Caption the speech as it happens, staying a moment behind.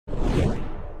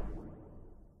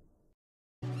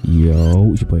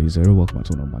Yo, it's your boy Zero. Welcome back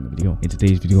to another banger video. In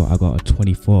today's video, I got a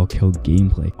 24 kill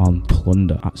gameplay on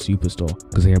Plunder at Superstore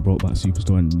because they have brought back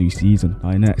Superstore in the new season.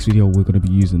 Now, in the next video, we're going to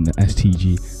be using the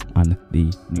STG and the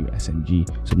new SMG.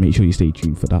 So make sure you stay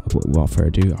tuned for that. But without further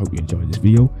ado, I hope you enjoyed this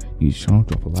video. Use the channel,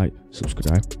 drop a like,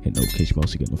 subscribe, hit notification bell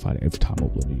so you get notified every time I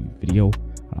upload a new video.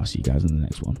 And I'll see you guys in the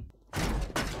next one.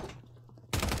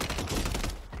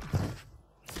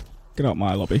 Get out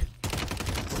my lobby.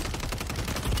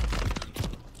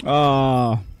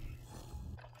 Ah,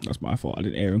 that's my fault. I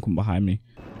didn't hear him come behind me.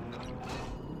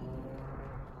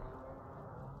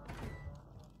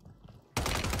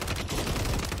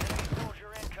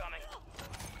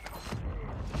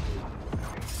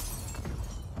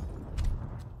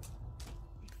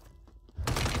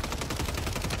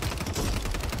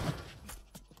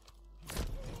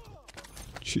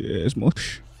 Cheers,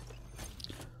 much.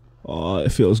 Oh,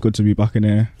 it feels good to be back in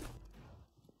here.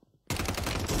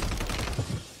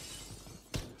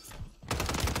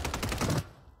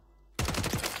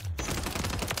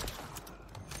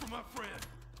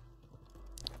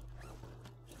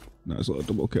 Nice little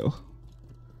double kill.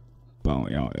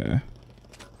 Bounty out here.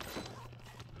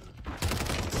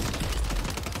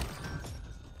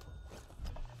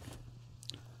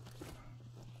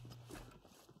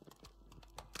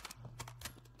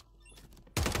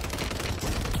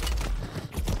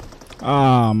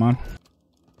 Ah, man.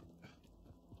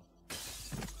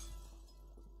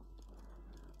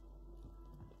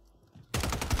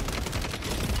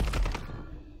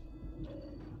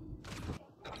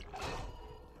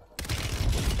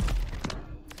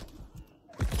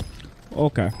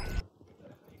 Okay.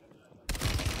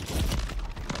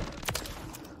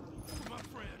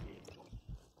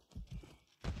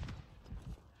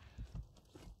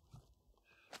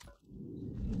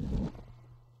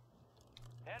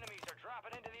 Enemies are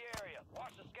dropping into the area.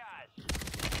 Watch the skies.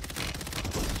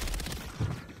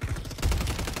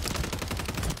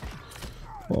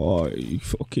 Oh, you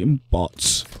fucking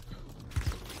bots.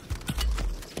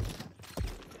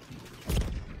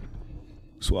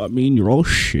 That's what I mean, you're all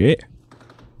shit.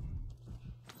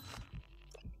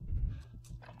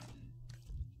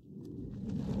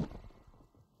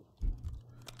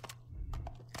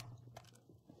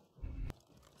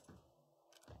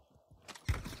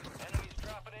 Enemies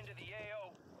dropping into the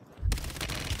AO.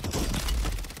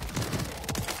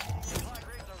 Supply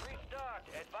crates are restocked.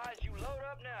 Advise you load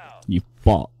up now. You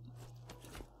bot.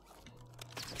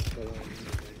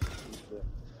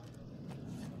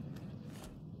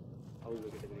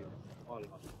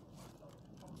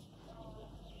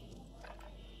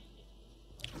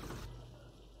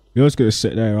 You're just gonna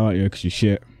sit there, aren't you? Because you're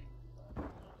shit.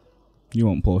 You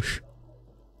won't push.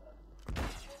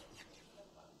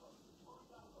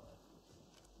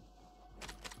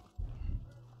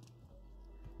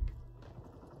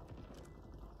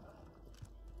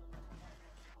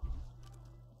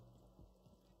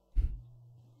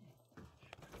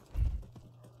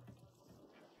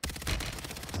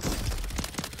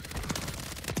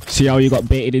 See how you got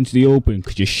baited into the open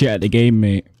because you're shit at the game,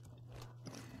 mate.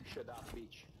 Shut up,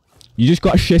 bitch. You just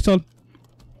got shit on.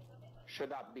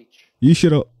 Shut up, bitch. You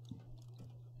shut up.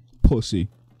 Pussy.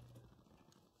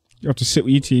 You have to sit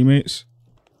with your teammates.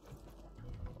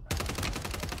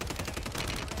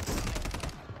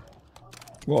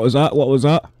 What was that? What was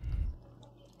that?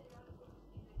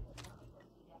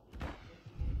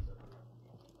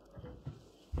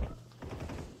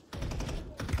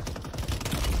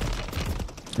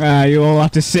 Ah, you all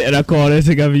have to sit in a corner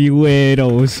together, you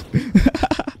weirdos.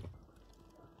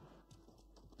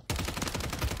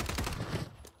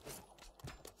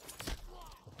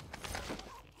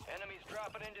 Enemies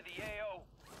dropping into the AO.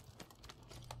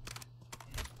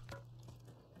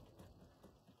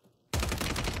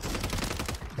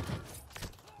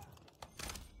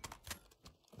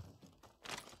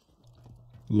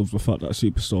 Love the fact that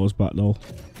Superstore's back though.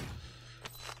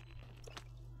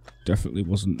 Definitely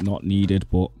wasn't not needed,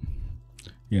 but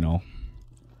you know,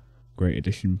 great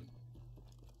addition.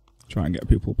 Try and get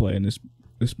people playing this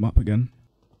map again.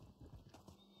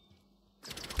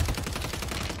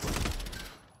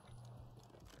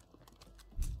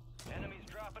 Enemies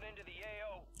dropping into the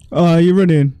AO. Ah, you're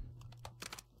running.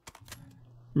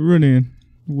 Running.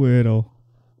 Weirdo.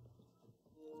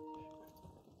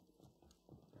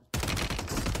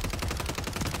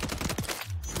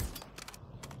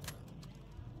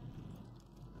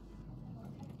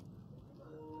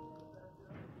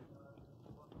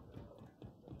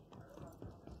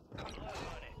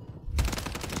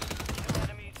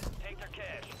 Enemies take their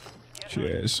cash. Get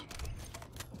ready. Cheers.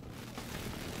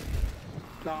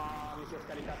 No, mi si è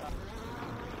scaricata.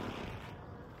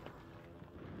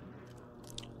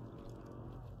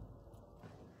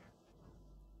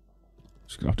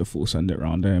 Just gonna have to full send it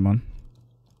round there, man.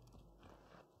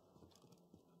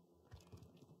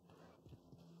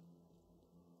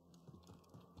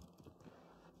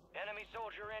 Enemy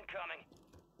soldier incoming.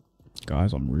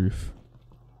 Guys on roof.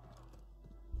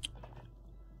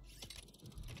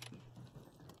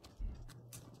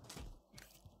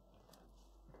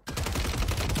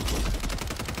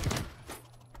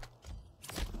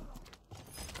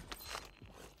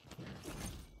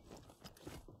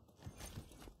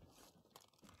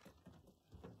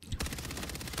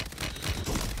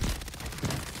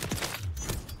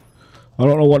 I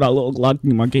don't know what that little lag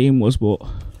in my game was, but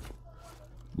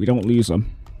we don't lose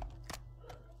them.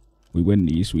 We win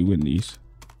these, we win these.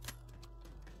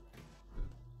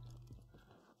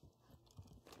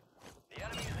 The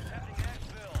enemy is attempting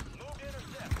exfil. Move to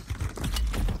intercept.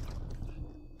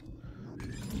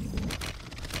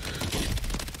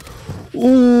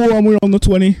 Oh, I'm on the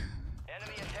 20. Enemy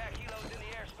attack helos in the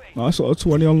airspace. Nice sort of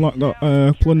 20 on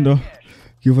that plunder.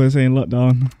 You were saying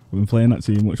lockdown. I've been playing that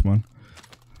too much, man.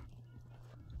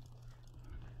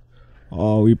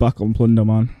 Oh, we back on plunder,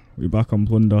 man. We back on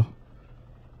plunder.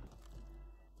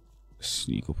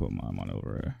 Sneak up on my man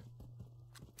over here.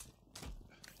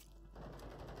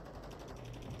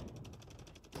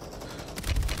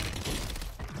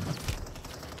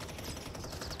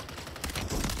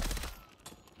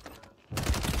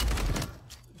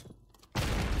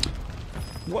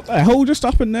 What the hell just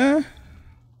happened there?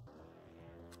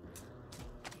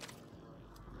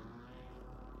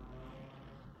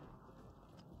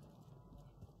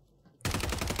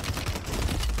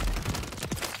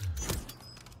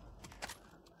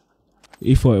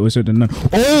 He thought it was a no.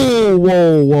 Oh,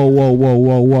 whoa, whoa, whoa, whoa,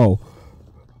 whoa, whoa.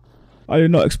 I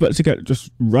did not expect to get just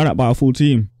run at by a full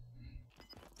team.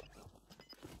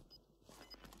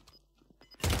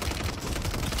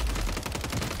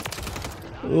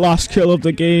 Last kill of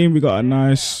the game. We got a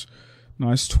nice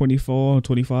 24,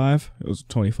 25. It was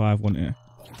 25, wasn't it?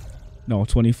 No,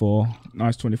 24.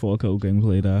 Nice 24 kill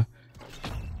gameplay there.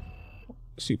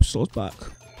 Superstore's back.